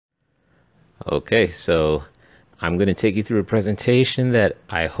Okay, so I'm going to take you through a presentation that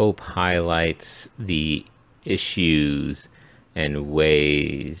I hope highlights the issues and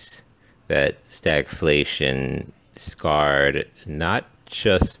ways that stagflation scarred not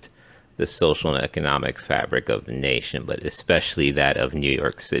just the social and economic fabric of the nation, but especially that of New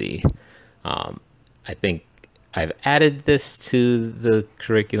York City. I think I've added this to the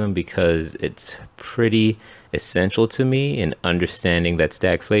curriculum because it's pretty essential to me in understanding that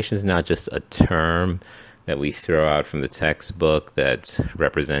stagflation is not just a term that we throw out from the textbook that's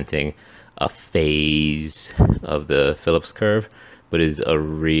representing a phase of the Phillips curve, but is a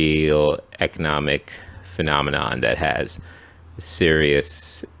real economic phenomenon that has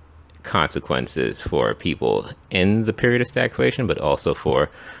serious consequences for people in the period of stagflation, but also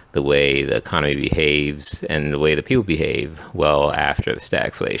for the way the economy behaves and the way the people behave well after the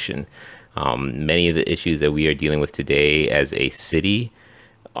stagflation. Many of the issues that we are dealing with today as a city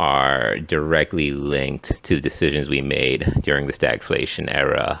are directly linked to the decisions we made during the stagflation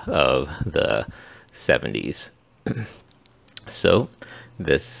era of the 70s. So,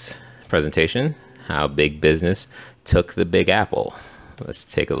 this presentation, how big business took the big apple. Let's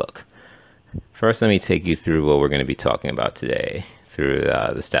take a look. First, let me take you through what we're going to be talking about today through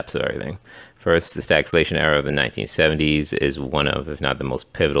the steps of everything. First, the stagflation era of the 1970s is one of, if not the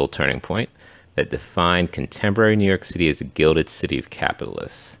most pivotal turning point that defined contemporary New York City as a gilded city of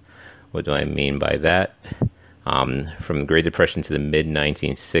capitalists. What do I mean by that? From the Great Depression to the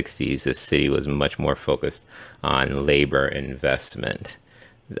mid-1960s, the city was much more focused on labor investment.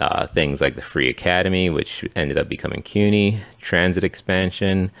 Things like the Free Academy, which ended up becoming CUNY, transit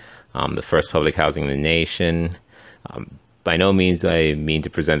expansion, the first public housing in the nation. By no means do I mean to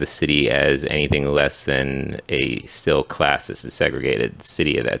present the city as anything less than a still classist and segregated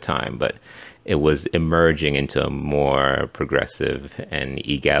city at that time, but it was emerging into a more progressive and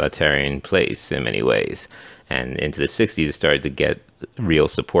egalitarian place in many ways. And into the 60s, it started to get real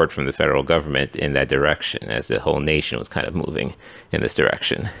support from the federal government in that direction as the whole nation was kind of moving in this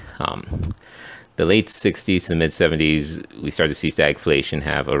direction. The late 60s to the mid 70s, we started to see stagflation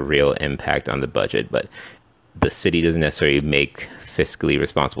have a real impact on the budget, but the city doesn't necessarily make fiscally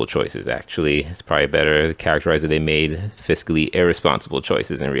responsible choices. Actually, it's probably better to characterize that they made fiscally irresponsible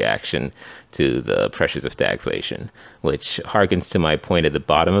choices in reaction to the pressures of stagflation, which harkens to my point at the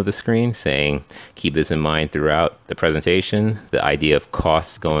bottom of the screen saying, keep this in mind throughout the presentation, the idea of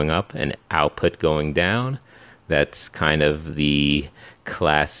costs going up and output going down. That's kind of the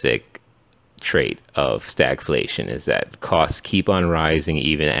classic trait of stagflation, is that costs keep on rising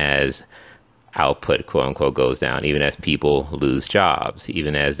even as output, quote unquote, goes down, even as people lose jobs,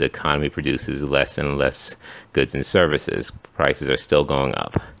 even as the economy produces less and less goods and services, prices are still going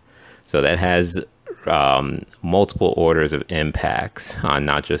up. So that has multiple orders of impacts on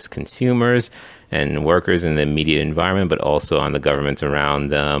not just consumers and workers in the immediate environment, but also on the governments around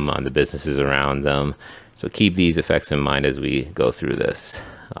them, on the businesses around them. So keep these effects in mind as we go through this.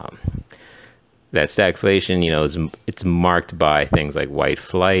 That stagflation, it's marked by things like white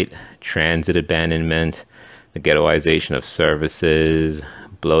flight, transit abandonment, the ghettoization of services,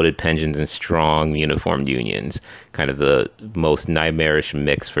 bloated pensions, and strong uniformed unions. Kind of the most nightmarish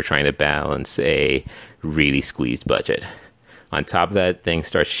mix for trying to balance a really squeezed budget. On top of that, things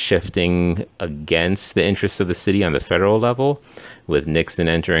start shifting against the interests of the city on the federal level, with Nixon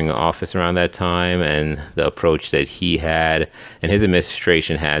entering office around that time and the approach that he had and his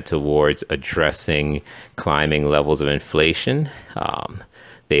administration had towards addressing climbing levels of inflation.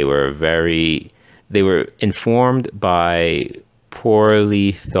 They were informed by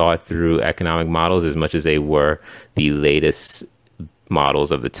poorly thought through economic models as much as they were the latest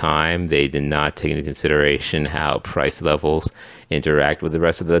models of the time. They did not take into consideration how price levels interact with the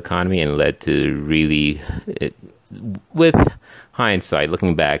rest of the economy and led to really, with hindsight,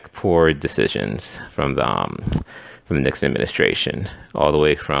 looking back, poor decisions from the Nixon administration, all the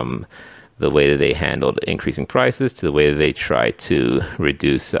way from the way that they handled increasing prices to the way that they tried to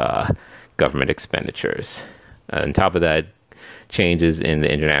reduce government expenditures. On top of that, changes in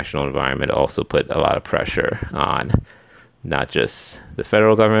the international environment also put a lot of pressure on not just the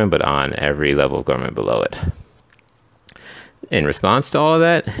federal government, but on every level of government below it. In response to all of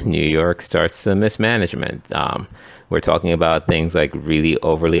that, New York starts the mismanagement. We're talking about things like really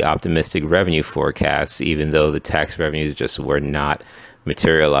overly optimistic revenue forecasts, even though the tax revenues just were not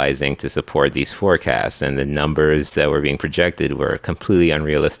materializing to support these forecasts. And the numbers that were being projected were completely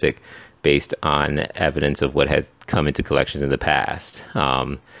unrealistic based on evidence of what had come into collections in the past.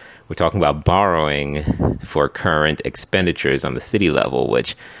 we're talking about borrowing for current expenditures on the city level,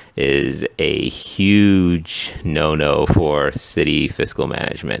 which is a huge no-no for city fiscal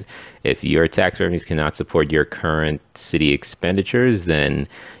management. If your tax revenues cannot support your current city expenditures, then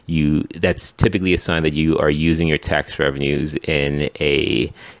that's typically a sign that you are using your tax revenues in a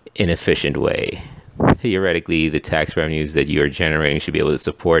inefficient way. Theoretically, the tax revenues that you are generating should be able to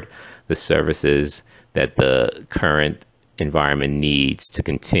support the services that the current environment needs to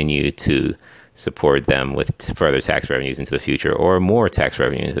continue to support them with further tax revenues into the future or more tax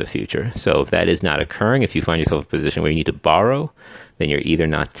revenue into the future. So if that is not occurring, if you find yourself in a position where you need to borrow, then you're either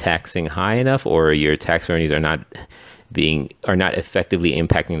not taxing high enough or your tax revenues are not effectively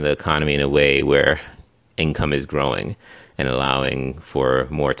impacting the economy in a way where income is growing and allowing for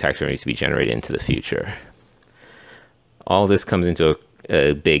more tax revenues to be generated into the future. All this comes into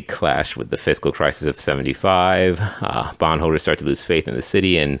a big clash with the fiscal crisis of 75. Bondholders start to lose faith in the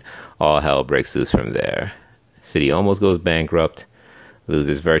city, and all hell breaks loose from there. City almost goes bankrupt,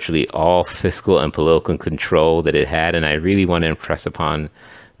 loses virtually all fiscal and political control that it had, and I really want to impress upon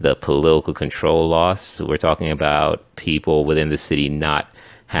the political control loss. We're talking about people within the city not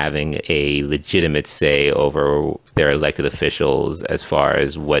having a legitimate say over their elected officials as far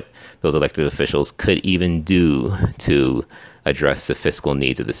as what those elected officials could even do to address the fiscal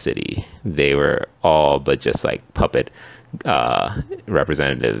needs of the city. They were all but just like puppet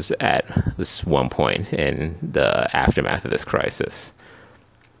representatives at this one point in the aftermath of this crisis.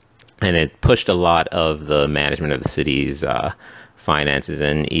 And it pushed a lot of the management of the city's finances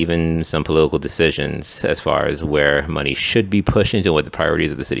and even some political decisions as far as where money should be pushed into, what the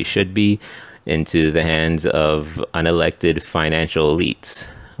priorities of the city should be, into the hands of unelected financial elites,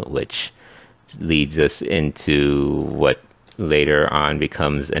 which leads us into what later on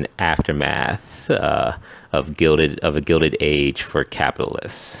becomes an aftermath of a gilded age for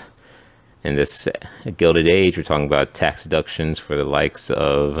capitalists. In this gilded age, we're talking about tax deductions for the likes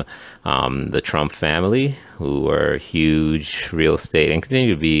of the Trump family, who are huge real estate and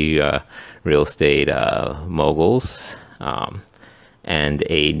continue to be real estate moguls, and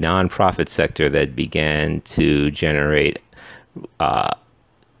a nonprofit sector that began to generate,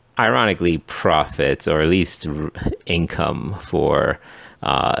 ironically, profits or at least income for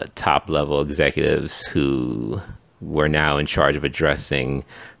top-level executives who were now in charge of addressing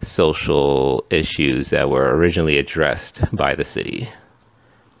social issues that were originally addressed by the city.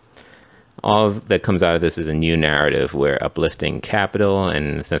 All that comes out of this is a new narrative where uplifting capital, and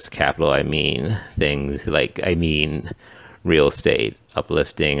in the sense of capital, I mean things like, real estate,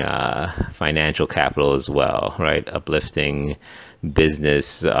 uplifting financial capital as well, right? Uplifting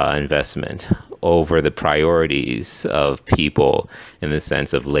business investment over the priorities of people in the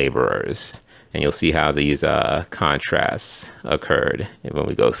sense of laborers. And you'll see how these contrasts occurred when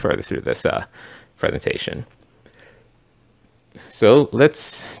we go further through this presentation. So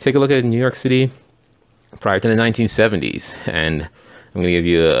let's take a look at New York City prior to the 1970s. And I'm going to give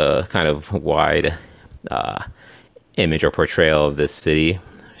you a kind of wide image or portrayal of this city,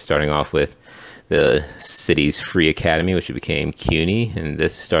 starting off with the city's free academy, which became CUNY, and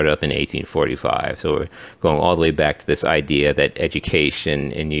this started up in 1845. So we're going all the way back to this idea that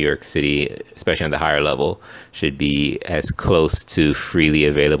education in New York City, especially on the higher level, should be as close to freely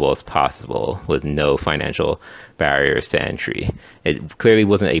available as possible with no financial barriers to entry. It clearly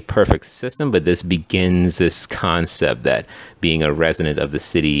wasn't a perfect system, but this begins this concept that being a resident of the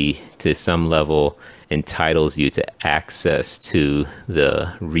city to some level entitles you to access to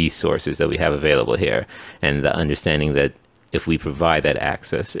the resources that we have available here, and the understanding that if we provide that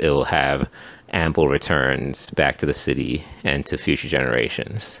access, it will have ample returns back to the city and to future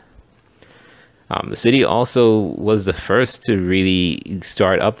generations. The city also was the first to really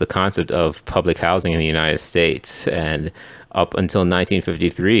start up the concept of public housing in the United States, and up until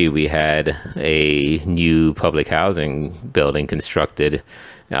 1953, we had a new public housing building constructed,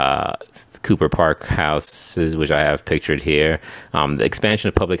 Cooper Park houses, which I have pictured here. The expansion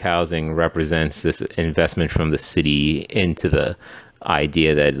of public housing represents this investment from the city into the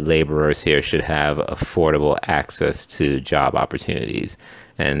idea that laborers here should have affordable access to job opportunities.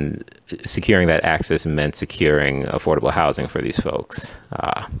 And securing that access meant securing affordable housing for these folks.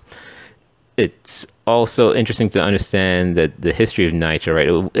 It's also interesting to understand that the history of NYCHA, right,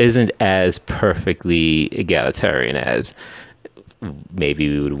 it isn't as perfectly egalitarian as maybe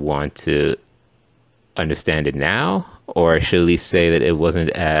we would want to understand it now, or I should at least say that it wasn't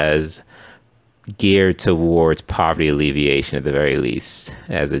as geared towards poverty alleviation at the very least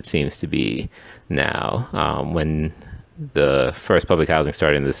as it seems to be now. When the first public housing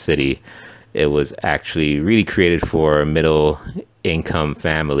started in the city, it was actually really created for middle income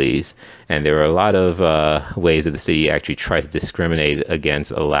families, and there were a lot of ways that the city actually tried to discriminate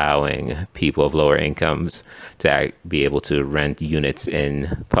against allowing people of lower incomes to be able to rent units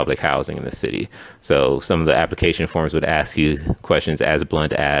in public housing in the city. So some of the application forms would ask you questions as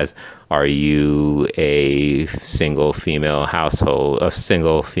blunt as, are you a single female household, a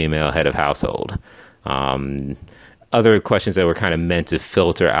single female head of household? Other questions that were kind of meant to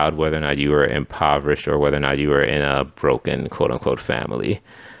filter out whether or not you were impoverished or whether or not you were in a broken, quote unquote, family.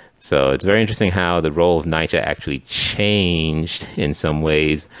 So it's very interesting how the role of NYCHA actually changed in some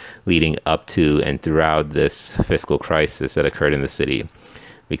ways leading up to and throughout this fiscal crisis that occurred in the city.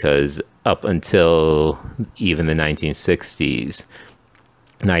 Because up until even the 1960s,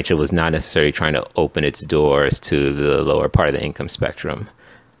 NYCHA was not necessarily trying to open its doors to the lower part of the income spectrum.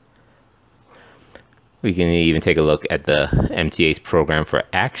 We can even take a look at the MTA's Program for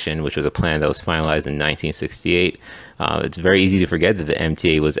Action, which was a plan that was finalized in 1968. It's very easy to forget that the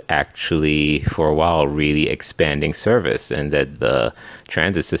MTA was actually, for a while, really expanding service, and that the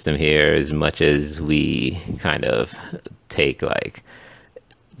transit system here, as much as we kind of take like,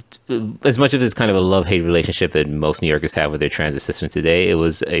 as much of this kind of a love-hate relationship that most New Yorkers have with their transit system today, it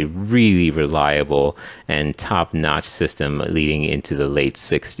was a really reliable and top-notch system leading into the late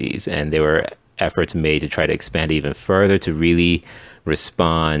 60s. And there were efforts made to try to expand even further to really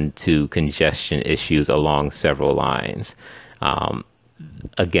respond to congestion issues along several lines.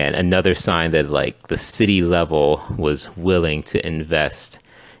 Again, another sign that like the city level was willing to invest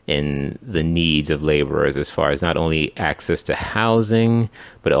in the needs of laborers as far as not only access to housing,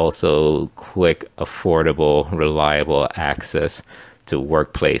 but also quick, affordable, reliable access to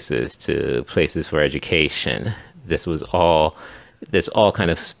workplaces, to places for education. This all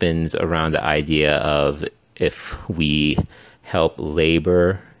kind of spins around the idea of, if we help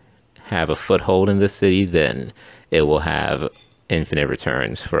labor have a foothold in the city, then it will have infinite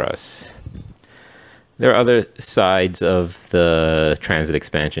returns for us. There are other sides of the transit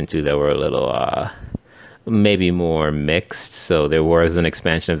expansion too that were a little maybe more mixed. So there was an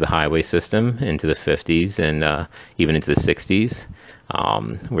expansion of the highway system into the 50s and even into the 60s.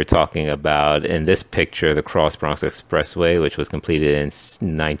 We're talking about, in this picture, the Cross Bronx Expressway, which was completed in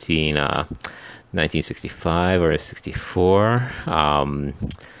 1965 or 64.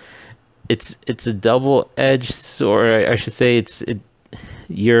 It's a double-edged sword. I should say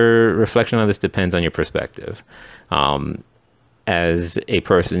your reflection on this depends on your perspective. As a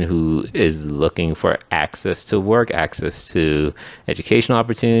person who is looking for access to work, access to educational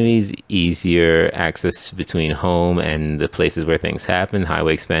opportunities, easier access between home and the places where things happen,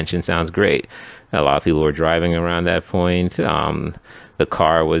 highway expansion sounds great. A lot of people were driving around that point. The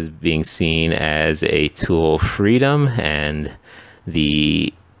car was being seen as a tool of freedom, and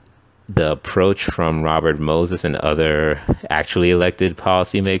the approach from Robert Moses and other actually elected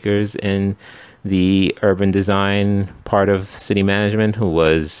policymakers in the urban design part of city management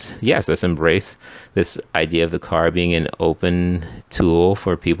was, yes, let's embrace this idea of the car being an open tool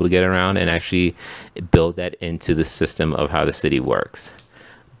for people to get around and actually build that into the system of how the city works.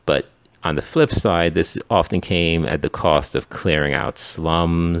 But on the flip side, this often came at the cost of clearing out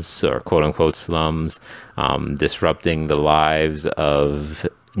slums, or quote unquote slums, disrupting the lives of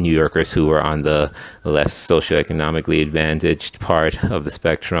New Yorkers who were on the less socioeconomically advantaged part of the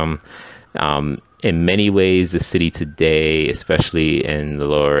spectrum. In many ways, the city today, especially in the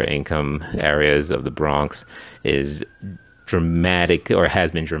lower income areas of the Bronx, is dramatic, or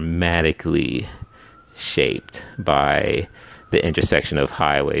has been dramatically shaped by the intersection of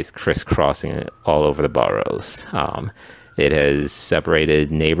highways crisscrossing all over the boroughs. It has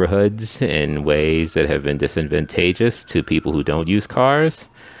separated neighborhoods in ways that have been disadvantageous to people who don't use cars.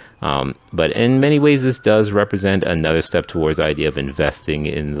 But in many ways, this does represent another step towards the idea of investing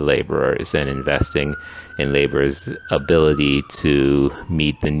in the laborers and investing in laborers' ability to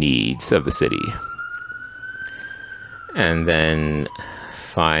meet the needs of the city. And then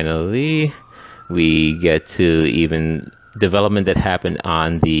finally, we get to even development that happened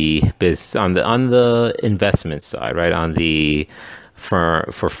on the investment side, right? On the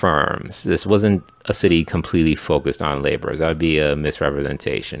for firms. This wasn't a city completely focused on laborers. That would be a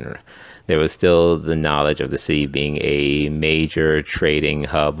misrepresentation. There was still the knowledge of the city being a major trading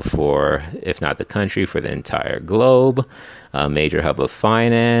hub for, if not the country, for the entire globe, a major hub of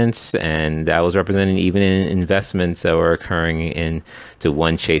finance, and that was represented even in investments that were occurring into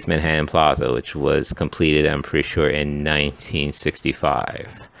One Chase Manhattan Plaza, which was completed, I'm pretty sure, in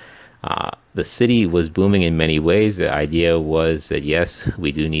 1965. The city was booming in many ways. The idea was that, yes,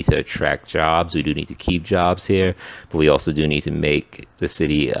 we do need to attract jobs. We do need to keep jobs here, but we also do need to make the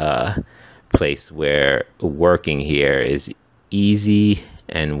city a place where working here is easy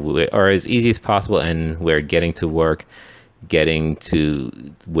or as easy as possible, and where getting to work, getting to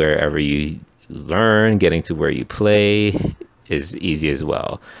wherever you learn, getting to where you play is easy as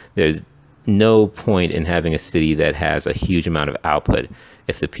well. There's no point in having a city that has a huge amount of output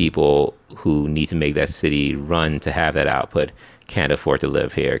if the people who need to make that city run to have that output can't afford to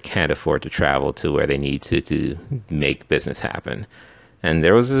live here, can't afford to travel to where they need to make business happen. And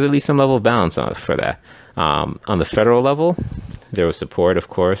there was at least some level of balance for that. On the federal level, there was support, of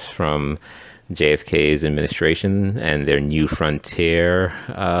course, from JFK's administration and their New Frontier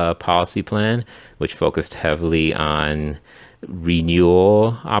policy plan, which focused heavily on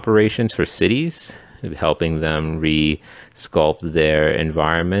renewal operations for cities, helping them re-sculpt their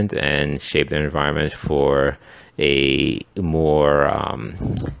environment and shape their environment for a more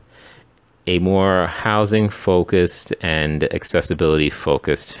housing focused and accessibility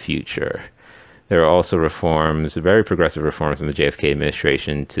focused future. There are also reforms, very progressive reforms from the JFK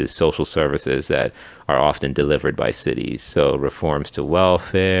administration to social services that are often delivered by cities. So reforms to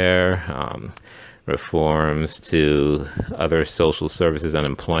welfare, reforms to other social services,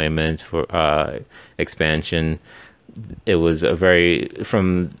 unemployment for expansion. It was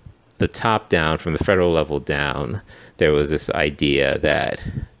from the top down, from the federal level down, there was this idea that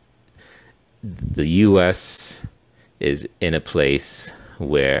the US is in a place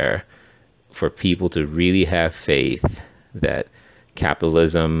where, for people to really have faith that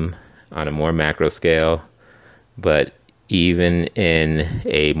capitalism on a more macro scale, but even in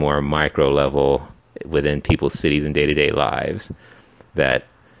a more micro level within people's cities and day-to-day lives, that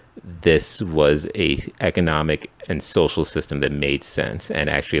this was a economic and social system that made sense and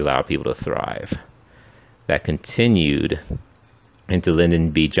actually allowed people to thrive. That continued into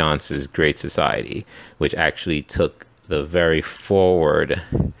Lyndon B. Johnson's Great Society, which actually took the very forward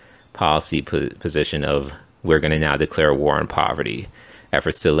policy position of, we're going to now declare war on poverty.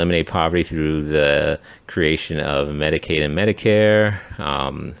 Efforts to eliminate poverty through the creation of Medicaid and Medicare,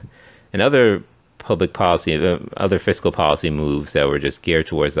 and other public policy, other fiscal policy moves that were just geared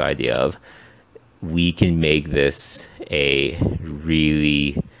towards the idea of, we can make this a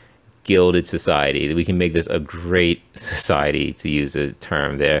really gilded society. We can make this a great society, to use a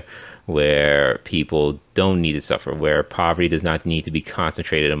term there, where people don't need to suffer, where poverty does not need to be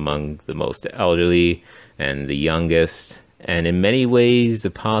concentrated among the most elderly and the youngest. And in many ways, the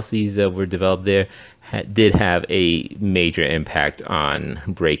policies that were developed there did have a major impact on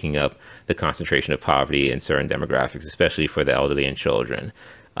breaking up the concentration of poverty in certain demographics, especially for the elderly and children.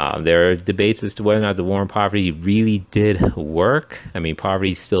 There are debates as to whether or not the war on poverty really did work. I mean,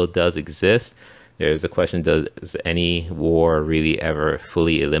 poverty still does exist. There's a question, does any war really ever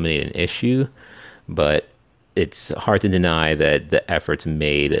fully eliminate an issue? But it's hard to deny that the efforts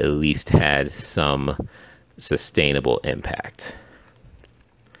made at least had some sustainable impact.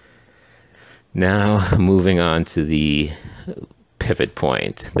 Now, moving on to the pivot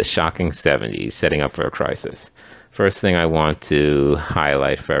point, the shocking 70s, setting up for a crisis. First thing I want to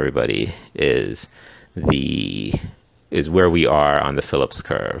highlight for everybody is where we are on the Phillips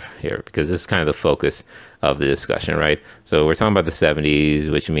curve here, because this is kind of the focus of the discussion, right? So we're talking about the 70s,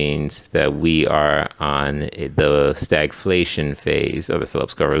 which means that we are on the stagflation phase of the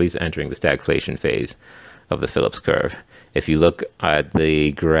Phillips curve, or at least entering the stagflation phase of the Phillips curve. If you look at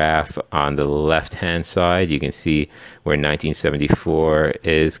the graph on the left-hand side, you can see where 1974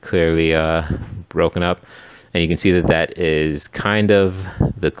 is clearly broken up. And you can see that that is kind of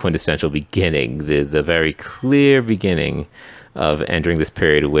the quintessential beginning, the very clear beginning of entering this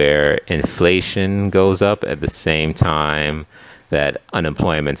period where inflation goes up at the same time that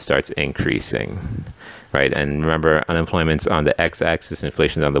unemployment starts increasing, right? And remember, unemployment's on the x-axis,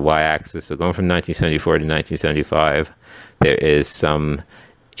 inflation's on the y-axis. So going from 1974 to 1975, there is some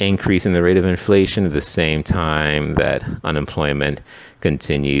increase in the rate of inflation at the same time that unemployment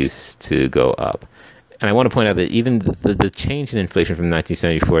continues to go up. And I want to point out that even the change in inflation from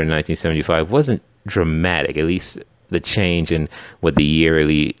 1974 to 1975 wasn't dramatic, at least the change in what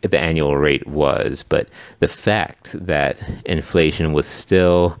the annual rate was. But the fact that inflation was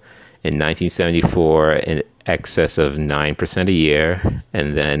still in 1974 in excess of 9% a year,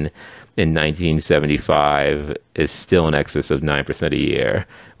 and then in 1975 is still in excess of 9% a year,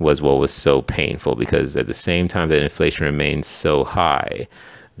 was what was so painful, because at the same time that inflation remained so high,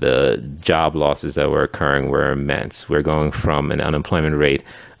 the job losses that were occurring were immense. We're going from an unemployment rate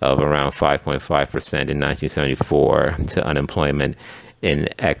of around 5.5% in 1974 to unemployment in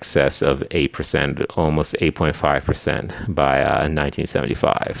excess of 8%, almost 8.5% by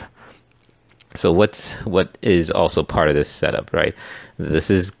 1975. So what is also part of this setup, right? This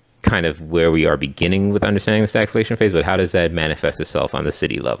is kind of where we are beginning with understanding the stagflation phase, but how does that manifest itself on the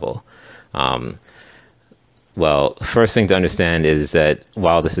city level? Well, first thing to understand is that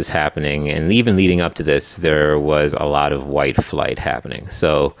while this is happening, and even leading up to this, there was a lot of white flight happening.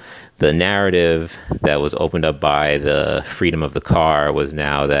 So the narrative that was opened up by the freedom of the car was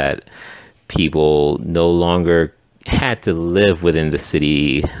now that people no longer had to live within the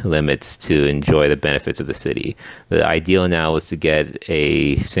city limits to enjoy the benefits of the city. The ideal now was to get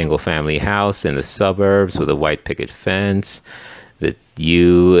a single family house in the suburbs with a white picket fence, that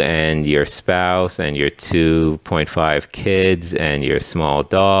you and your spouse and your 2.5 kids and your small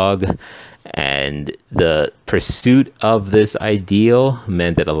dog. And the pursuit of this ideal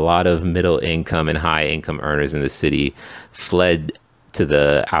meant that a lot of middle income and high income earners in the city fled to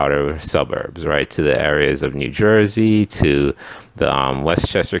the outer suburbs, right? To the areas of New Jersey, to the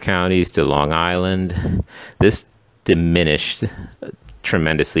Westchester counties, to Long Island. This diminished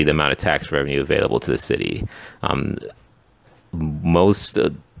tremendously the amount of tax revenue available to the city.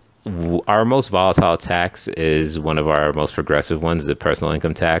 Our most volatile tax is one of our most progressive ones, the personal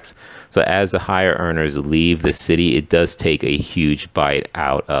income tax. So as the higher earners leave the city, it does take a huge bite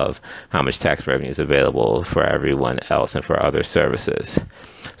out of how much tax revenue is available for everyone else and for other services.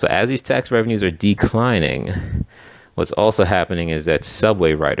 So as these tax revenues are declining, what's also happening is that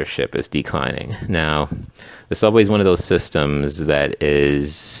subway ridership is declining. Now, the subway is one of those systems that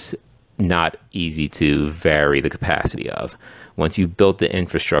is not easy to vary the capacity of. Once you've built the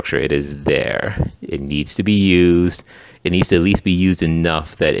infrastructure, it is there. It needs to be used. It needs to at least be used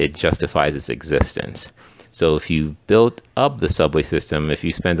enough that it justifies its existence. So if you built up the subway system, if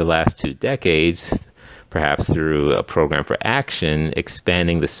you spend the last 2 decades, perhaps through a program for action,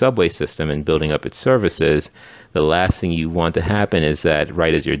 expanding the subway system and building up its services, the last thing you want to happen is that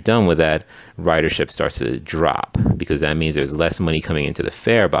right as you're done with that, ridership starts to drop, because that means there's less money coming into the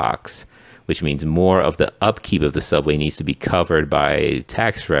fare box, which means more of the upkeep of the subway needs to be covered by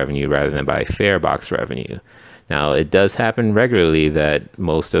tax revenue rather than by fare box revenue. Now, it does happen regularly that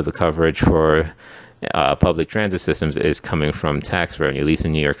most of the coverage for public transit systems is coming from tax revenue, at least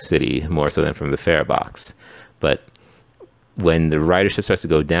in New York City, more so than from the fare box. But when the ridership starts to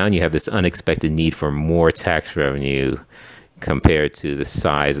go down, you have this unexpected need for more tax revenue compared to the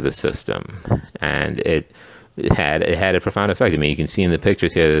size of the system. And it had a profound effect. I mean, you can see in the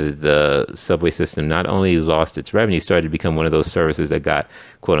pictures here, the subway system not only lost its revenue, started to become one of those services that got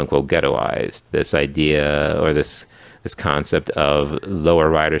quote unquote ghettoized. This idea or this concept of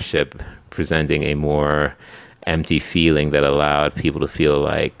lower ridership presenting a more empty feeling that allowed people to feel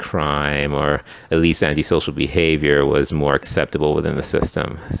like crime or at least antisocial behavior was more acceptable within the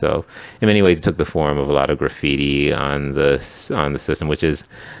system. So in many ways, it took the form of a lot of graffiti on the system, which is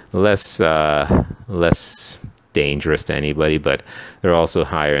less dangerous to anybody, but there are also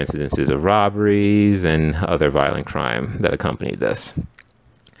higher incidences of robberies and other violent crime that accompanied this.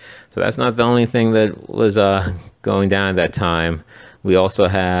 So that's not the only thing that was going down at that time. We also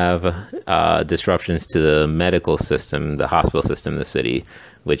have disruptions to the medical system, the hospital system in the city,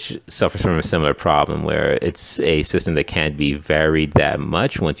 which suffers from a similar problem where it's a system that can't be varied that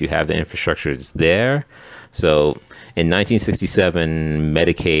much once you have the infrastructure that's there. So in 1967,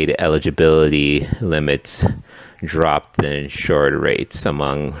 Medicaid eligibility limits dropped the insured rates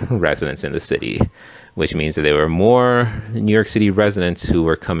among residents in the city, which means that there were more New York City residents who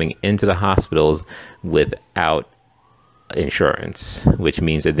were coming into the hospitals without insurance, which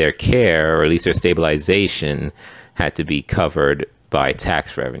means that their care, or at least their stabilization, had to be covered by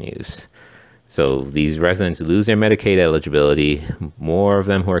tax revenues. So these residents lose their Medicaid eligibility. More of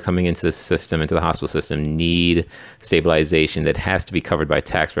them who are coming into the system, into the hospital system, need stabilization that has to be covered by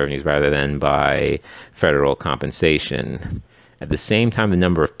tax revenues rather than by federal compensation. At the same time, the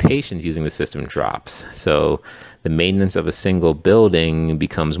number of patients using the system drops. So the maintenance of a single building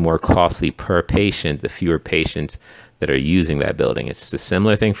becomes more costly per patient, the fewer patients that are using that building. It's a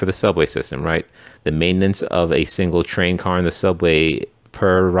similar thing for the subway system, right? The maintenance of a single train car in the subway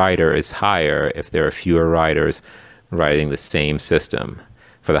per rider is higher if there are fewer riders riding the same system.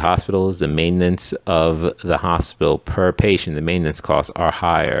 For the hospitals, the maintenance of the hospital per patient, the maintenance costs are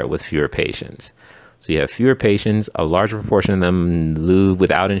higher with fewer patients. So you have fewer patients, a larger proportion of them live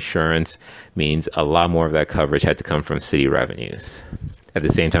without insurance, means a lot more of that coverage had to come from city revenues. At the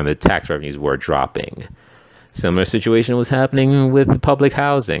same time, the tax revenues were dropping. Similar situation was happening with public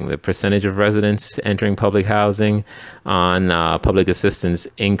housing. The percentage of residents entering public housing on public assistance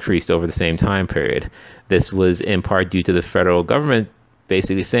increased over the same time period. This was in part due to the federal government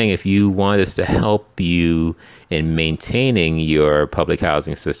basically saying if you want us to help you in maintaining your public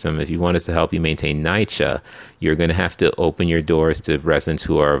housing system, if you want us to help you maintain NYCHA, you're going to have to open your doors to residents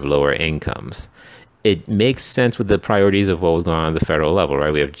who are of lower incomes. It makes sense with the priorities of what was going on at the federal level,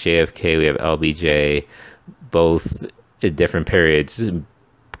 right? We have JFK, we have LBJ, both at different periods,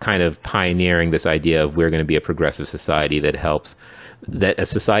 kind of pioneering this idea of we're going to be a progressive society that helps, that a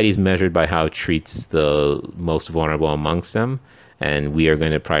society is measured by how it treats the most vulnerable amongst them, and we are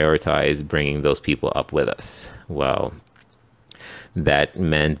going to prioritize bringing those people up with us. Well, that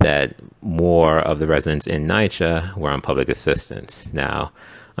meant that more of the residents in NYCHA were on public assistance. Now,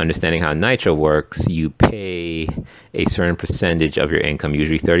 understanding how NYCHA works, you pay a certain percentage of your income,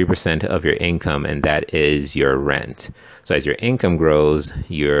 usually 30% of your income, and that is your rent. So as your income grows,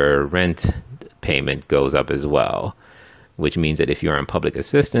 your rent payment goes up as well, which means that if you're on public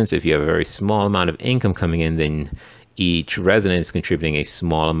assistance, if you have a very small amount of income coming in, then each resident is contributing a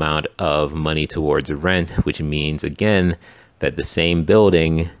small amount of money towards rent, which means, again, that the same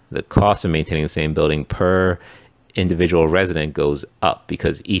building, the cost of maintaining the same building per individual resident goes up,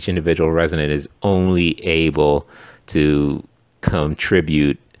 because each individual resident is only able to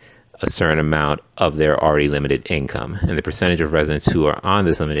contribute a certain amount of their already limited income. And the percentage of residents who are on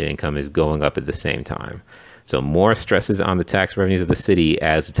this limited income is going up at the same time. So more stresses on the tax revenues of the city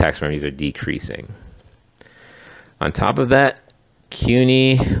as the tax revenues are decreasing. On top of that,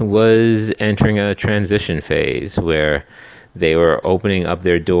 CUNY was entering a transition phase where they were opening up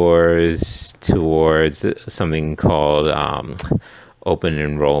their doors towards something called open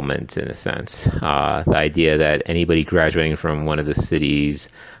enrollment, in a sense. The idea that anybody graduating from one of the city's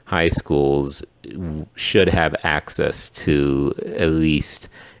high schools should have access to at least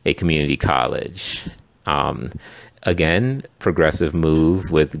a community college. Again, progressive move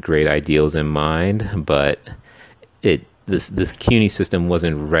with great ideals in mind, but this CUNY system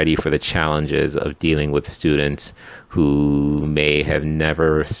wasn't ready for the challenges of dealing with students who may have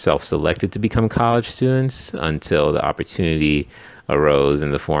never self-selected to become college students until the opportunity arose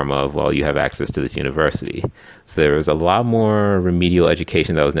in the form of, well, you have access to this university. So there was a lot more remedial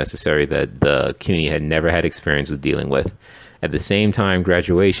education that was necessary that the CUNY had never had experience with dealing with. At the same time,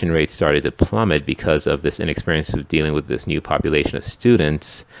 graduation rates started to plummet because of this inexperience of dealing with this new population of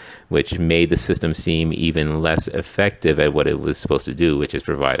students, which made the system seem even less effective at what it was supposed to do, which is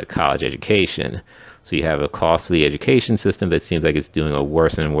provide a college education. So you have a costly education system that seems like it's doing a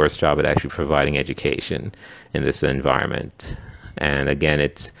worse and worse job at actually providing education in this environment. And again,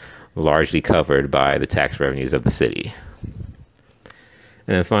 it's largely covered by the tax revenues of the city.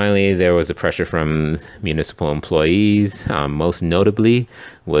 And then finally, there was the pressure from municipal employees. Most notably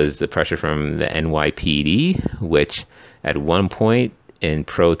was the pressure from the NYPD, which at one point in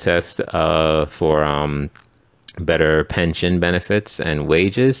protest for better pension benefits and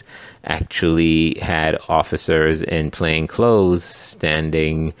wages, actually had officers in plain clothes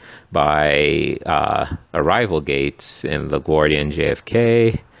standing by arrival gates in LaGuardia and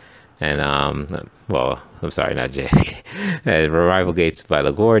JFK. And, well, I'm sorry, not JFK, arrival gates by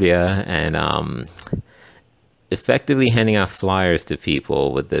LaGuardia, and effectively handing out flyers to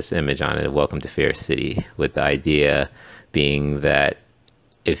people with this image on it, welcome to Fair City, with the idea being that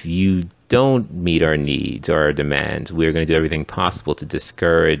if you don't meet our needs or our demands, we're going to do everything possible to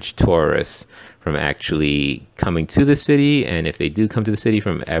discourage tourists from actually coming to the city, and if they do come to the city,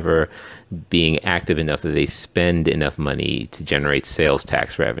 from ever being active enough that they spend enough money to generate sales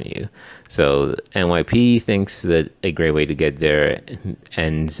tax revenue. So NYP thinks that a great way to get their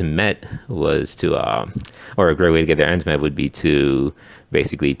ends met was to, or a great way to get their ends met would be to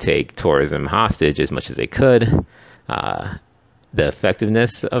basically take tourism hostage as much as they could. The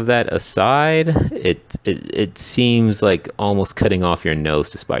effectiveness of that aside, it seems like almost cutting off your nose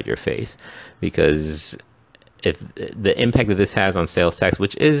to spite your face, because if the impact that this has on sales tax,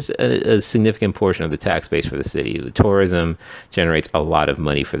 which is a significant portion of the tax base for the city, the tourism generates a lot of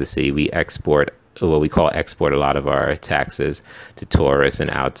money for the city. We export, what we call export, a lot of our taxes to tourists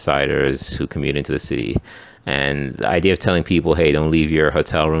and outsiders who commute into the city. And the idea of telling people, hey, don't leave your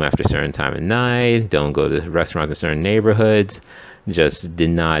hotel room after a certain time at night, don't go to restaurants in certain neighborhoods, just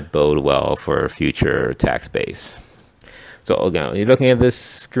did not bode well for future tax base. So again, you're looking at this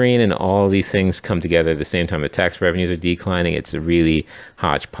screen and all these things come together at the same time. The tax revenues are declining. It's a really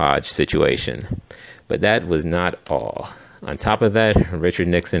hodgepodge situation. But that was not all. On top of that, Richard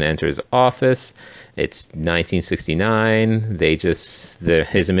Nixon enters office. It's 1969. His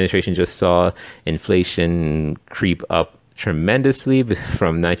administration just saw inflation creep up tremendously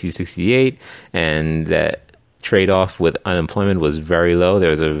from 1968, and that trade-off with unemployment was very low. There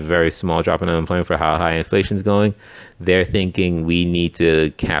was a very small drop in unemployment for how high inflation is going. They're thinking we need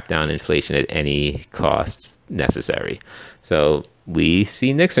to cap down inflation at any cost necessary. So we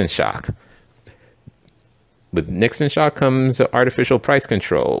see Nixon shock. With Nixon shock comes artificial price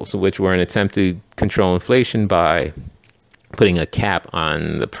controls, which were an attempt to control inflation by putting a cap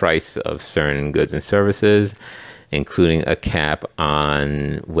on the price of certain goods and services, including a cap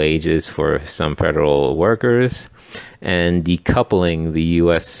on wages for some federal workers, and decoupling the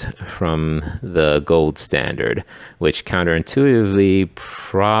US from the gold standard, which counterintuitively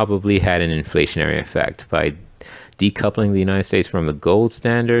probably had an inflationary effect. By decoupling the United States from the gold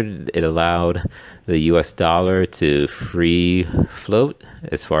standard, it allowed the US dollar to free float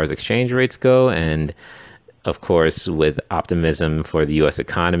as far as exchange rates go, and of course, with optimism for the U.S.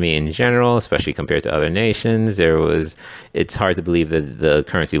 economy in general, especially compared to other nations, it's hard to believe that the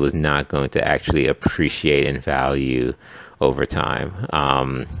currency was not going to actually appreciate in value over time.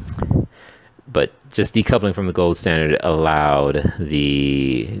 But just decoupling from the gold standard allowed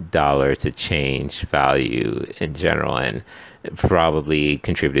the dollar to change value in general, and probably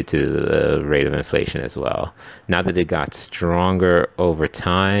contributed to the rate of inflation as well. Not that it got stronger over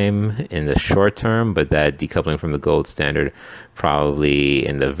time in the short term, but that decoupling from the gold standard probably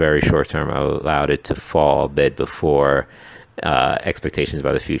in the very short term allowed it to fall a bit before expectations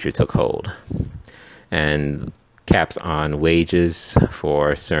about the future took hold. And caps on wages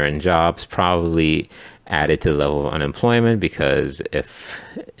for certain jobs probably added to the level of unemployment, because if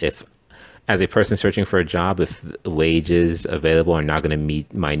as a person searching for a job, if wages available are not going to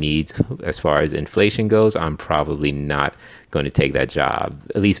meet my needs as far as inflation goes, I'm probably not going to take that job,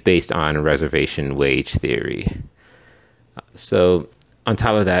 at least based on reservation wage theory. So on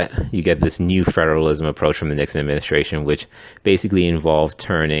top of that, you get this new federalism approach from the Nixon administration, which basically involved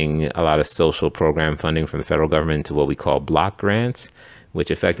turning a lot of social program funding from the federal government into what we call block grants,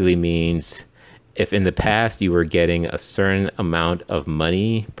 which effectively means if in the past you were getting a certain amount of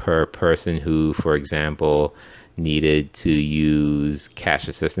money per person who, for example, needed to use cash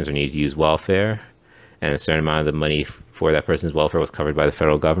assistance or needed to use welfare, and a certain amount of the money for that person's welfare was covered by the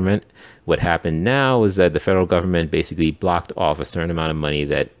federal government, what happened now was that the federal government basically blocked off a certain amount of money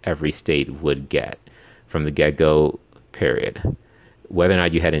that every state would get from the get-go period. Whether or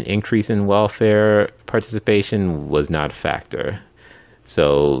not you had an increase in welfare participation was not a factor.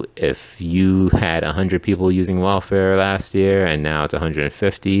 So if you had 100 people using welfare last year and now it's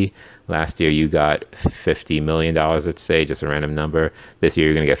 150, last year you got $50 million, let's say, just a random number. This year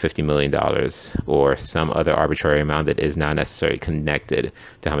you're going to get $50 million or some other arbitrary amount that is not necessarily connected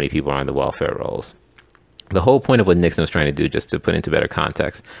to how many people are on the welfare rolls. The whole point of what Nixon was trying to do, just to put into better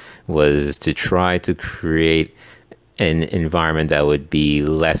context, was to try to create an environment that would be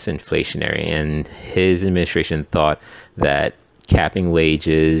less inflationary. And his administration thought that capping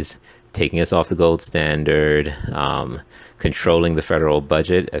wages, taking us off the gold standard, controlling the federal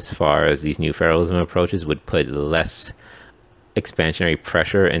budget as far as these new federalism approaches would put less expansionary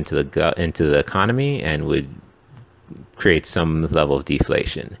pressure into the economy and would create some level of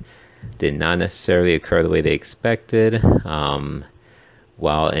deflation. Did not necessarily occur the way they expected.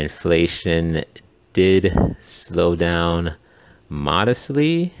 While inflation did slow down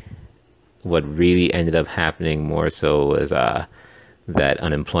modestly, what really ended up happening more so was that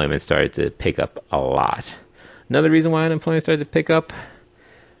unemployment started to pick up a lot. Another reason why unemployment started to pick up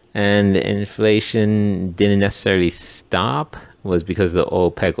and inflation didn't necessarily stop was because of the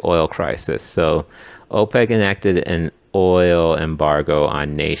OPEC oil crisis. So OPEC enacted an oil embargo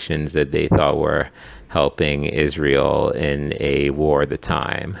on nations that they thought were helping Israel in a war at the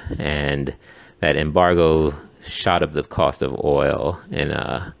time. And that embargo shot up the cost of oil in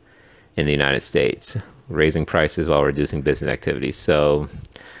the United States, raising prices while reducing business activity. So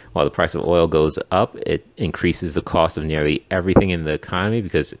while the price of oil goes up, it increases the cost of nearly everything in the economy,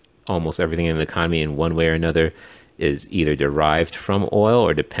 because almost everything in the economy in one way or another is either derived from oil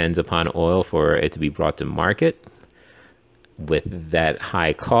or depends upon oil for it to be brought to market. With that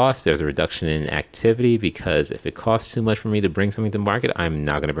high cost, there's a reduction in activity, because if it costs too much for me to bring something to market, I'm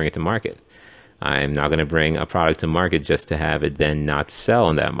not going to bring it to market. I'm not going to bring a product to market just to have it then not sell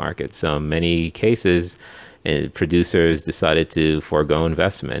in that market. So in many cases, producers decided to forego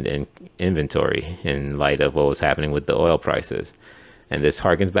investment in inventory in light of what was happening with the oil prices. And this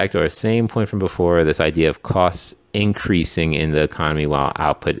harkens back to our same point from before, this idea of costs increasing in the economy while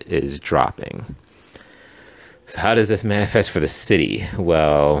output is dropping. So how does this manifest for the city?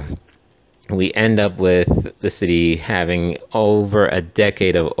 Well, we end up with the city having over a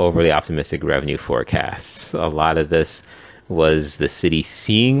decade of overly optimistic revenue forecasts. A lot of this was the city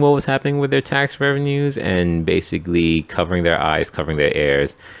seeing what was happening with their tax revenues and basically covering their eyes, covering their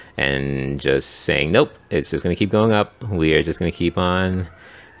ears, and just saying, nope, it's just going to keep going up. We are just going to keep on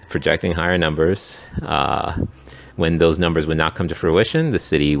projecting higher numbers. When those numbers would not come to fruition, the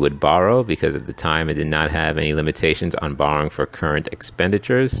city would borrow, because at the time it did not have any limitations on borrowing for current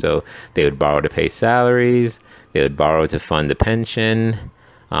expenditures. So they would borrow to pay salaries, they would borrow to fund the pension,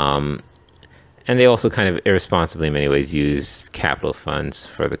 and they also kind of irresponsibly in many ways used capital funds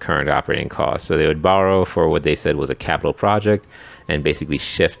for the current operating costs. So they would borrow for what they said was a capital project and basically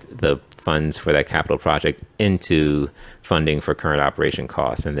shift the funds for that capital project into funding for current operation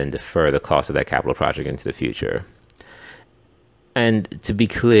costs, and then defer the cost of that capital project into the future. And to be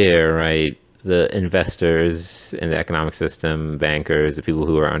clear, right, the investors in the economic system, bankers, the people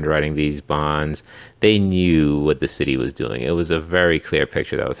who are underwriting these bonds, they knew what the city was doing. It was a very clear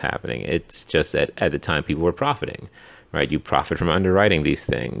picture that was happening. It's just that at the time people were profiting, right? You profit from underwriting these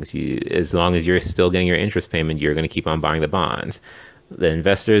things. As long as you're still getting your interest payment, you're going to keep on buying the bonds. The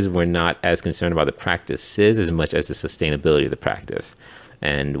investors were not as concerned about the practices as much as the sustainability of the practice.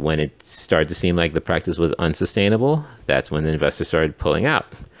 And when it started to seem like the practice was unsustainable, that's when the investors started pulling out.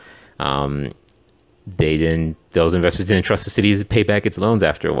 Those investors didn't trust the city to pay back its loans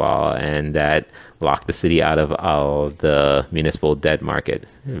after a while, and that locked the city out of all the municipal debt market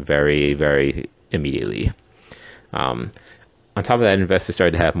very, very immediately. On top of that, investors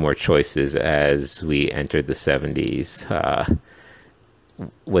started to have more choices as we entered the 70s.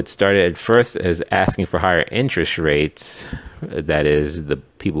 What started at first as asking for higher interest rates, that is, the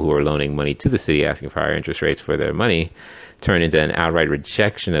people who were loaning money to the city asking for higher interest rates for their money, turned into an outright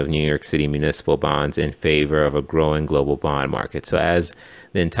rejection of New York City municipal bonds in favor of a growing global bond market. So as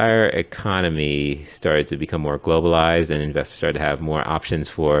the entire economy started to become more globalized and investors started to have more options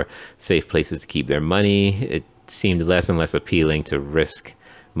for safe places to keep their money, it seemed less and less appealing to risk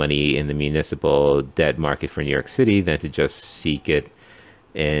money in the municipal debt market for New York City than to just seek it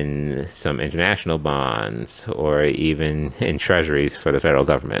in some international bonds or even in treasuries for the federal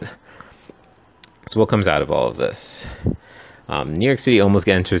government. So what comes out of all of this? New York City almost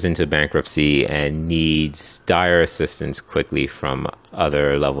enters into bankruptcy and needs dire assistance quickly from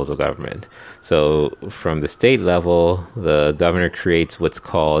other levels of government. So from the state level, the governor creates what's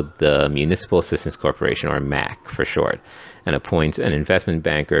called the Municipal Assistance Corporation, or MAC for short, and appoints an investment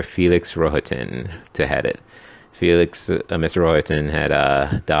banker, Felix Rohatyn, to head it. Mr. Rohatyn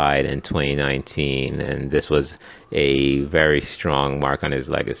had died in 2019, and this was a very strong mark on his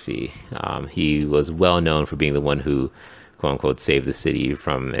legacy. He was well known for being the one who, quote unquote, saved the city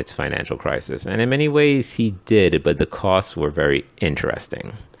from its financial crisis. And in many ways he did, but the costs were very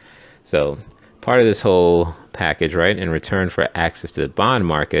interesting. So part of this whole package, right, in return for access to the bond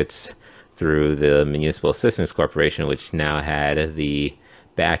markets through the Municipal Assistance Corporation, which now had the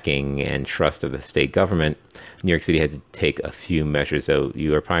backing and trust of the state government, New York City had to take a few measures that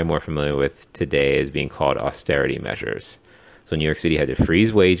you are probably more familiar with today as being called austerity measures. So New York City had to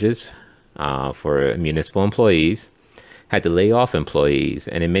freeze wages for municipal employees, had to lay off employees,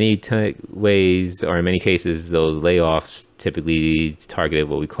 and in many ways, or in many cases, those layoffs typically targeted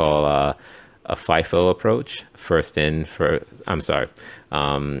what we call a FIFO approach,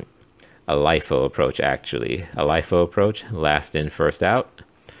 a LIFO approach, actually. A LIFO approach, last in, first out,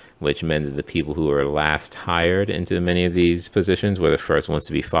 which meant that the people who were last hired into many of these positions were the first ones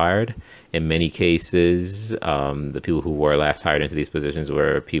to be fired. In many cases, the people who were last hired into these positions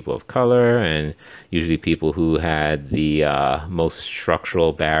were people of color, and usually people who had the most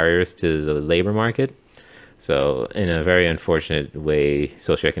structural barriers to the labor market. So in a very unfortunate way,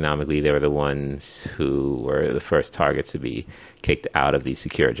 socioeconomically, they were the ones who were the first targets to be kicked out of these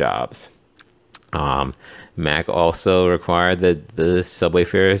secure jobs. MAC also required that the subway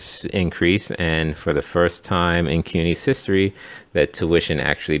fares increase, and for the first time in CUNY's history, that tuition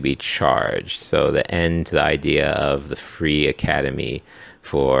actually be charged. So the end to the idea of the free academy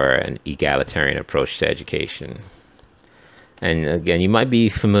for an egalitarian approach to education. And again, you might be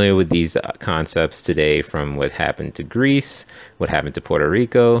familiar with these concepts today from what happened to Greece, what happened to Puerto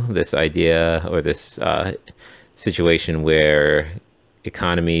Rico, this idea or this situation where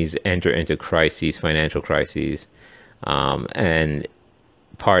economies enter into crises, financial crises, and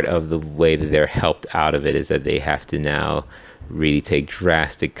part of the way that they're helped out of it is that they have to now really take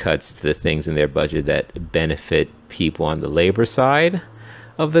drastic cuts to the things in their budget that benefit people on the labor side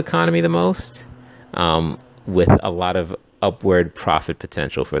of the economy the most, with a lot of upward profit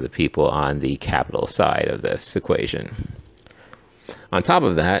potential for the people on the capital side of this equation. On top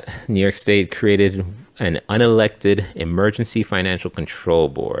of that, New York State created an unelected Emergency Financial Control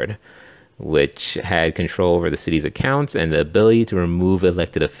Board, which had control over the city's accounts and the ability to remove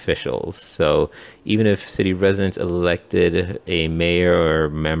elected officials. So even if city residents elected a mayor or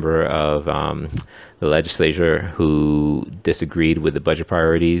member of the legislature who disagreed with the budget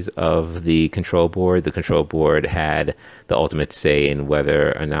priorities of the control board had the ultimate say in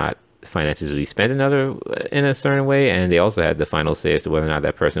whether or not finances would be spent in a certain way, and they also had the final say as to whether or not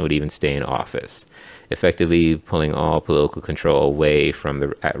that person would even stay in office, effectively pulling all political control away from the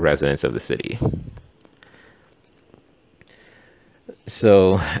residents of the city.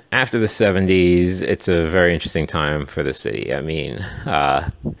 So after the 70s, it's a very interesting time for the city. I mean,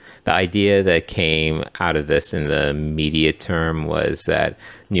 the idea that came out of this in the immediate term was that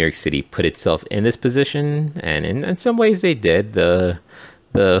New York City put itself in this position, and in some ways they did. The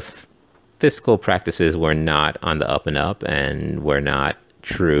fiscal practices were not on the up and up and were not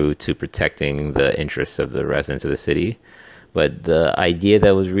true to protecting the interests of the residents of the city. But the idea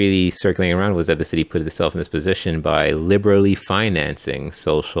that was really circling around was that the city put itself in this position by liberally financing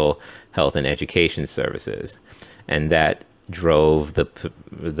social, health, and education services. And that drove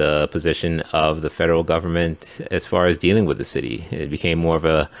the position of the federal government as far as dealing with the city. It became more of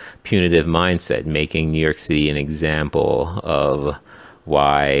a punitive mindset, making New York City an example of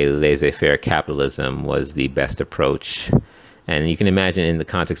why laissez-faire capitalism was the best approach. And you can imagine in the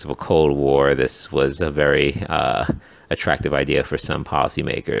context of a Cold War, this was a very attractive idea for some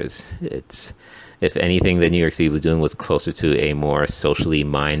policymakers. If anything that New York City was doing was closer to a more socially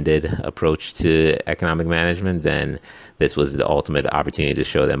minded approach to economic management, then this was the ultimate opportunity to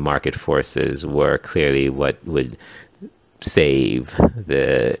show that market forces were clearly what would save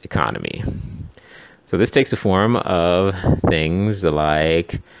the economy. So this takes the form of things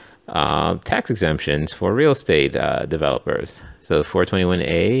like tax exemptions for real estate developers. So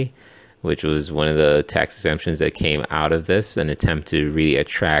 421A, which was one of the tax exemptions that came out of this, an attempt to really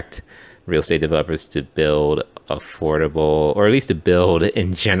attract real estate developers to build affordable, or at least to build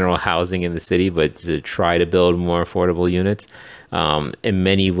in general housing in the city, but to try to build more affordable units. In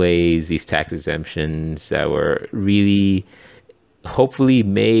many ways, these tax exemptions that were really hopefully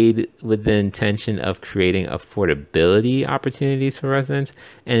made with the intention of creating affordability opportunities for residents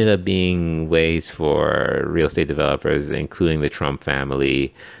ended up being ways for real estate developers, including the Trump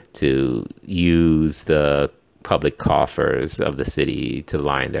family, to use the public coffers of the city to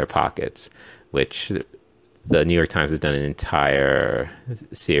line their pockets, which the New York Times has done an entire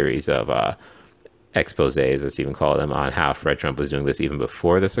series of exposés, let's even call them, on how Fred Trump was doing this even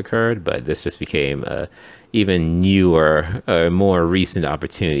before this occurred. But this just became a even newer, more recent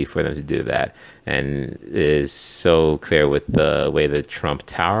opportunity for them to do that. And it is so clear with the way the Trump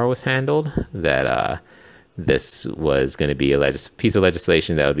Tower was handled that this was going to be a piece of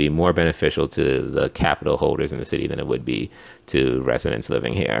legislation that would be more beneficial to the capital holders in the city than it would be to residents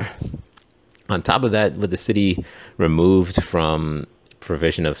living here. On top of that, with the city removed from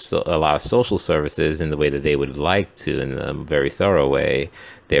provision of a lot of social services in the way that they would like to, in a very thorough way,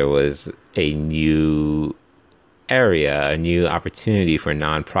 there was a new area, a new opportunity for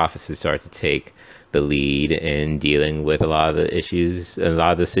nonprofits to start to take the lead in dealing with a lot of the issues, a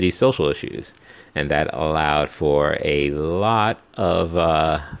lot of the city's social issues. And that allowed for a lot of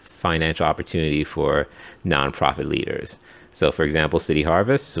financial opportunity for nonprofit leaders. So, for example, City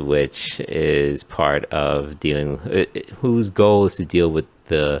Harvest, which is part of whose goal is to deal with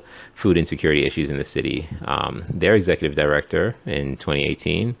the food insecurity issues in the city. Their executive director in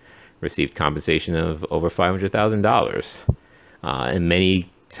 2018 received compensation of over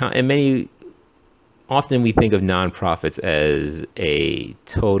 $500,000. Often we think of nonprofits as a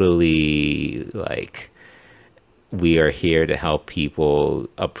totally we are here to help people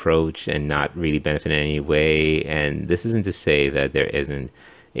approach and not really benefit in any way. And this isn't to say that there isn't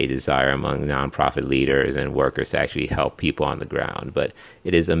a desire among nonprofit leaders and workers to actually help people on the ground. But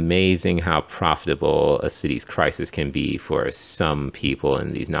it is amazing how profitable a city's crisis can be for some people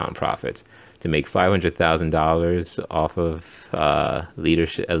in these nonprofits. To make $500,000 off of a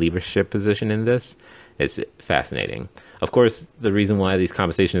leadership position in this is fascinating. Of course, the reason why these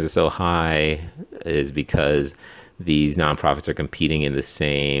compensations are so high is because these nonprofits are competing in the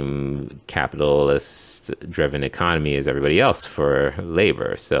same capitalist-driven economy as everybody else for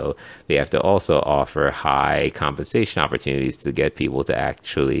labor. So they have to also offer high compensation opportunities to get people to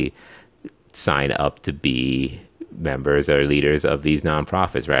actually sign up to be members or leaders of these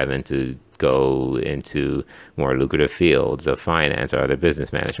nonprofits rather than to go into more lucrative fields of finance or other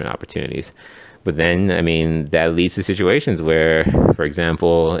business management opportunities. But then, I mean, that leads to situations where, for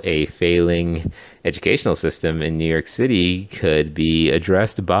example, a failing educational system in New York City could be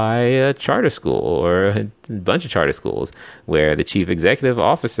addressed by a charter school or a bunch of charter schools, where the chief executive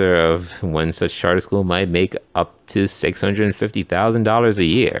officer of one such charter school might make up to $650,000 a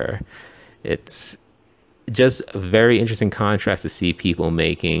year. It's just a very interesting contrast to see people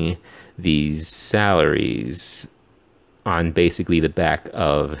making these salaries on basically the back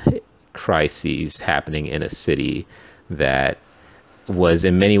of crises happening in a city that was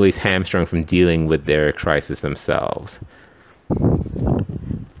in many ways hamstrung from dealing with their crisis themselves.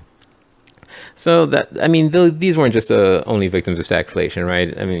 So that, I mean, these weren't just only victims of stagflation,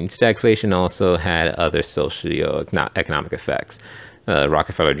 right? I mean, stagflation also had other socio-economic effects.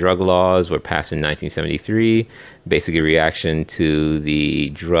 Rockefeller drug laws were passed in 1973, basically a reaction to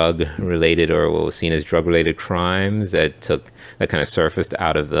the drug-related, or what was seen as drug-related crimes that kind of surfaced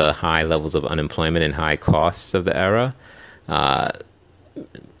out of the high levels of unemployment and high costs of the era.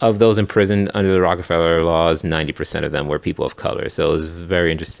 Of those imprisoned under the Rockefeller laws, 90% of them were people of color. So it was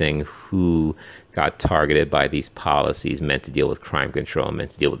very interesting who got targeted by these policies meant to deal with crime control,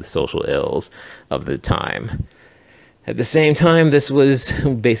 meant to deal with the social ills of the time. At the same time, this was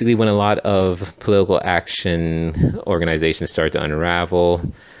basically when a lot of political action organizations started to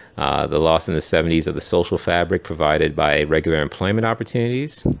unravel. The loss in the 70s of the social fabric provided by regular employment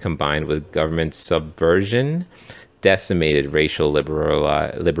opportunities, combined with government subversion, decimated racial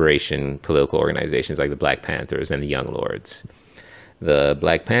liberation political organizations like the Black Panthers and the Young Lords. The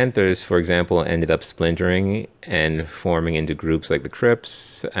Black Panthers, for example, ended up splintering and forming into groups like the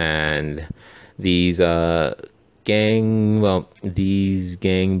Crips, and these gang-based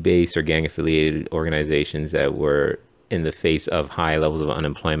or gang-affiliated organizations that were, in the face of high levels of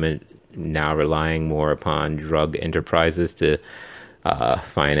unemployment, now relying more upon drug enterprises to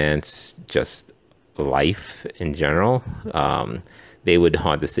finance just life in general. They would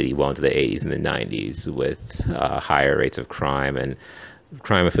haunt the city well into the 80s and the 90s with higher rates of crime, and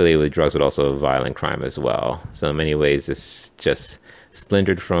crime affiliated with drugs, but also violent crime as well. So in many ways, this just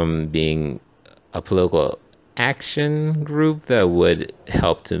splintered from being a political action group that would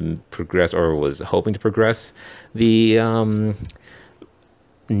help to progress, or was hoping to progress, the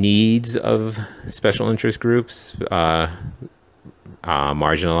needs of special interest groups,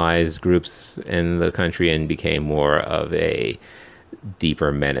 marginalized groups in the country, and became more of a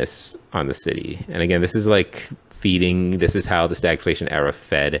deeper menace on the city. And again, this is like this is how the stagflation era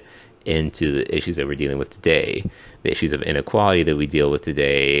fed into the issues that we're dealing with today. The issues of inequality that we deal with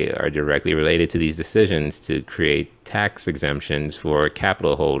today are directly related to these decisions to create tax exemptions for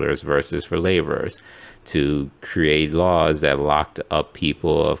capital holders versus for laborers, to create laws that locked up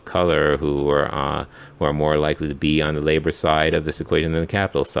people of color who are more likely to be on the labor side of this equation than the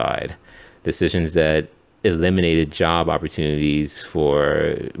capital side. Decisions that eliminated job opportunities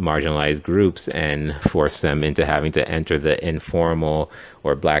for marginalized groups and forced them into having to enter the informal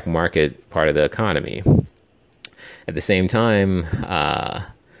or black market part of the economy. At the same time,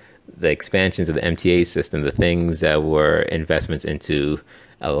 the expansions of the MTA system, the things that were investments into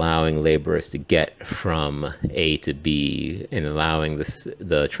allowing laborers to get from A to B and allowing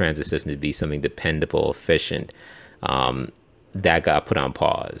the transit system to be something dependable, efficient, that got put on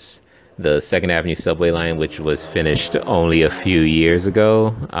pause. The Second Avenue subway line, which was finished only a few years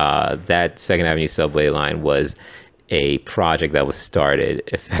ago, that Second Avenue subway line was a project that was started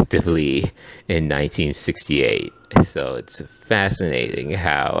effectively in 1968. So it's fascinating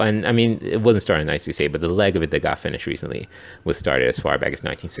how, and I mean, it wasn't started in 1968, but the leg of it that got finished recently was started as far back as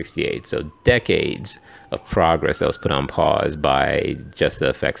 1968. So decades of progress that was put on pause by just the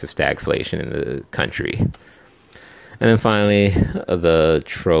effects of stagflation in the country. And then finally, the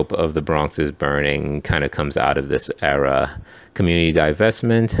trope of the Bronx is burning kind of comes out of this era. Community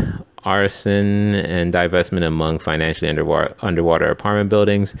divestment, arson, and divestment among financially underwater apartment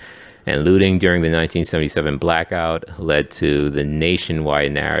buildings, and looting during the 1977 blackout led to the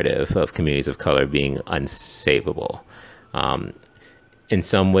nationwide narrative of communities of color being unsavable. In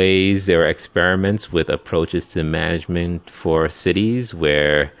some ways, there were experiments with approaches to management for cities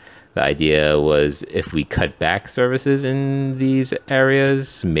where the idea was, if we cut back services in these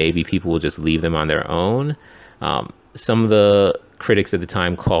areas, maybe people will just leave them on their own. Some of the critics at the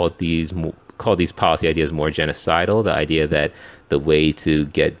time called these policy ideas more genocidal. The idea that the way to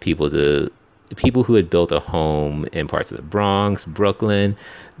get people who had built a home in parts of the Bronx, Brooklyn,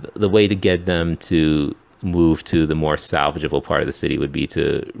 the way to get them to move to the more salvageable part of the city would be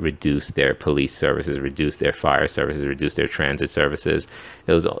to reduce their police services, reduce their fire services, reduce their transit services.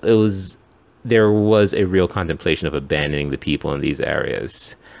 There was a real contemplation of abandoning the people in these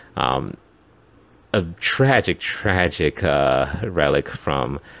areas. A tragic relic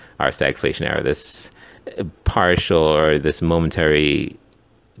from our stagflation era. This partial or this momentary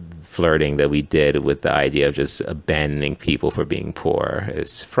flirting that we did with the idea of just abandoning people for being poor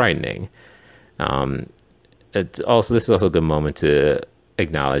is frightening. This is also a good moment to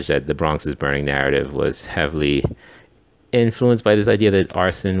acknowledge that the Bronx is burning narrative was heavily influenced by this idea that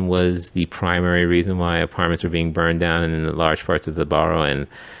arson was the primary reason why apartments were being burned down in large parts of the borough. And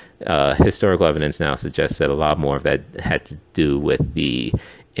historical evidence now suggests that a lot more of that had to do with the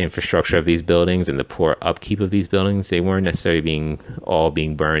infrastructure of these buildings and the poor upkeep of these buildings. They weren't necessarily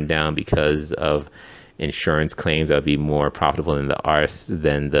being burned down because of insurance claims that would be more profitable than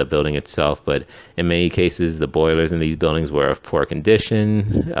the building itself. But in many cases, the boilers in these buildings were of poor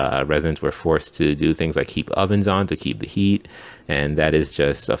condition. Residents were forced to do things like keep ovens on to keep the heat. And that is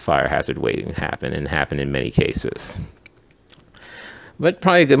just a fire hazard waiting to happen, and happened in many cases. But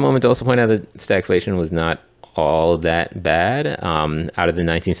probably a good moment to also point out that stagflation was not all that bad. Out of the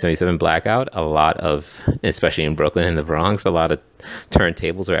 1977 blackout, a lot of, especially in Brooklyn and the Bronx, a lot of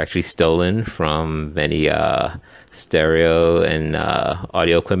turntables were actually stolen from many stereo and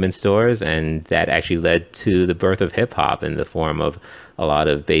audio equipment stores, and that actually led to the birth of hip hop in the form of a lot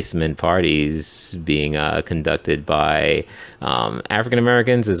of basement parties being conducted by African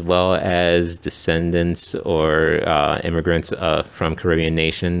Americans as well as descendants or immigrants from Caribbean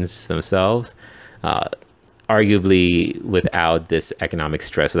nations themselves. Arguably, without this economic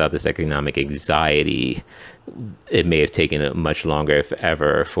stress, without this economic anxiety, it may have taken much longer, if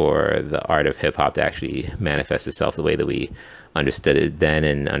ever, for the art of hip hop to actually manifest itself the way that we understood it then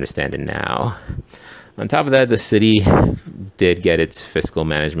and understand it now. On top of that, the city did get its fiscal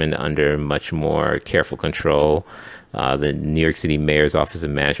management under much more careful control. The New York City Mayor's Office of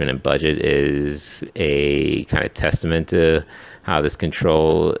Management and Budget is a kind of testament to how this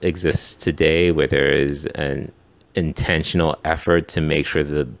control exists today, where there is an intentional effort to make sure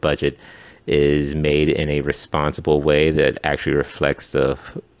that the budget is made in a responsible way that actually reflects the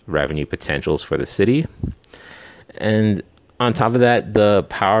revenue potentials for the city. And on top of that, the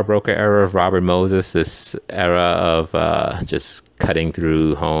power broker era of Robert Moses, this era of just cutting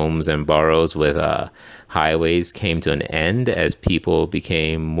through homes and boroughs with highways, came to an end as people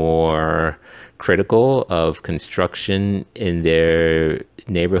became more critical of construction in their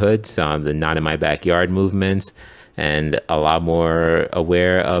neighborhoods, the not in my backyard movements, and a lot more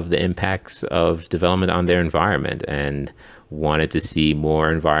aware of the impacts of development on their environment, and wanted to see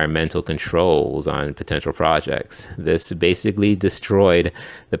more environmental controls on potential projects. This basically destroyed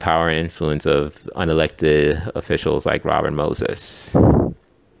the power and influence of unelected officials like Robert Moses.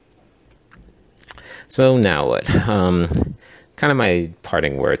 So now what? Kind of my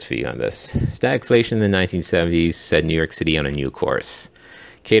parting words for you on this. Stagflation in the 1970s set New York City on a new course,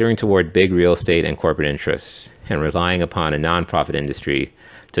 catering toward big real estate and corporate interests, and relying upon a nonprofit industry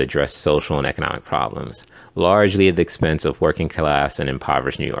to address social and economic problems, largely at the expense of working class and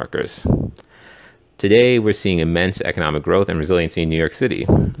impoverished New Yorkers. Today, we're seeing immense economic growth and resiliency in New York City,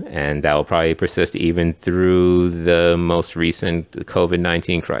 and that will probably persist even through the most recent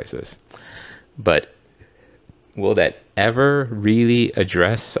COVID-19 crisis. But will that ever really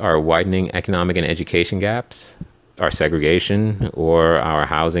address our widening economic and education gaps, our segregation, or our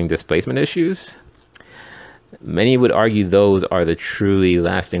housing displacement issues? Many would argue those are the truly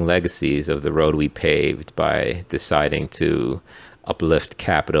lasting legacies of the road we paved by deciding to uplift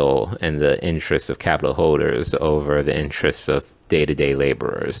capital and the interests of capital holders over the interests of day-to-day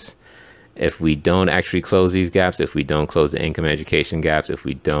laborers. If we don't actually close these gaps, if we don't close the income and education gaps, if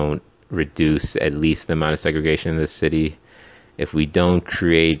we don't reduce at least the amount of segregation in the city, if we don't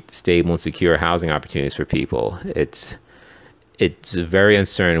create stable and secure housing opportunities for people, it's very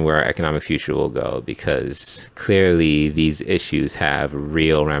uncertain where our economic future will go, because clearly these issues have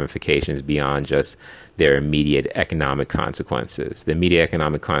real ramifications beyond just their immediate economic consequences. The immediate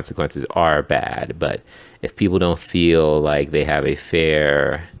economic consequences are bad, but if people don't feel like they have a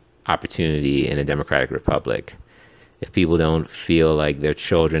fair opportunity in a democratic republic, if people don't feel like their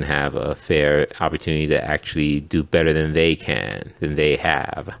children have a fair opportunity to actually do better than they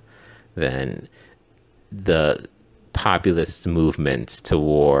have, then the populist movements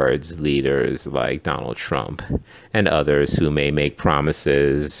towards leaders like Donald Trump and others who may make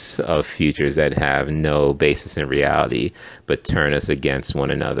promises of futures that have no basis in reality but turn us against one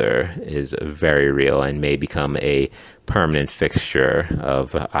another is very real, and may become a permanent fixture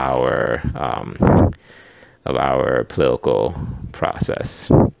of our of our political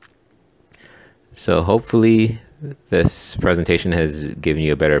process. So hopefully this presentation has given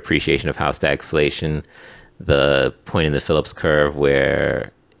you a better appreciation of how stagflation, the point in the Phillips curve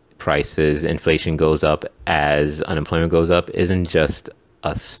where inflation goes up as unemployment goes up, isn't just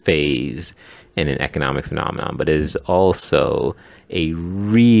a phase in an economic phenomenon, but is also a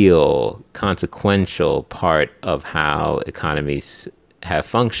real consequential part of how economies have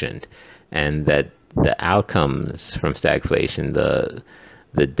functioned, and that the outcomes from stagflation,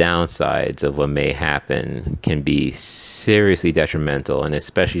 the downsides of what may happen, can be seriously detrimental, and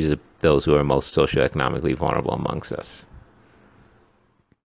especially to those who are most socioeconomically vulnerable amongst us.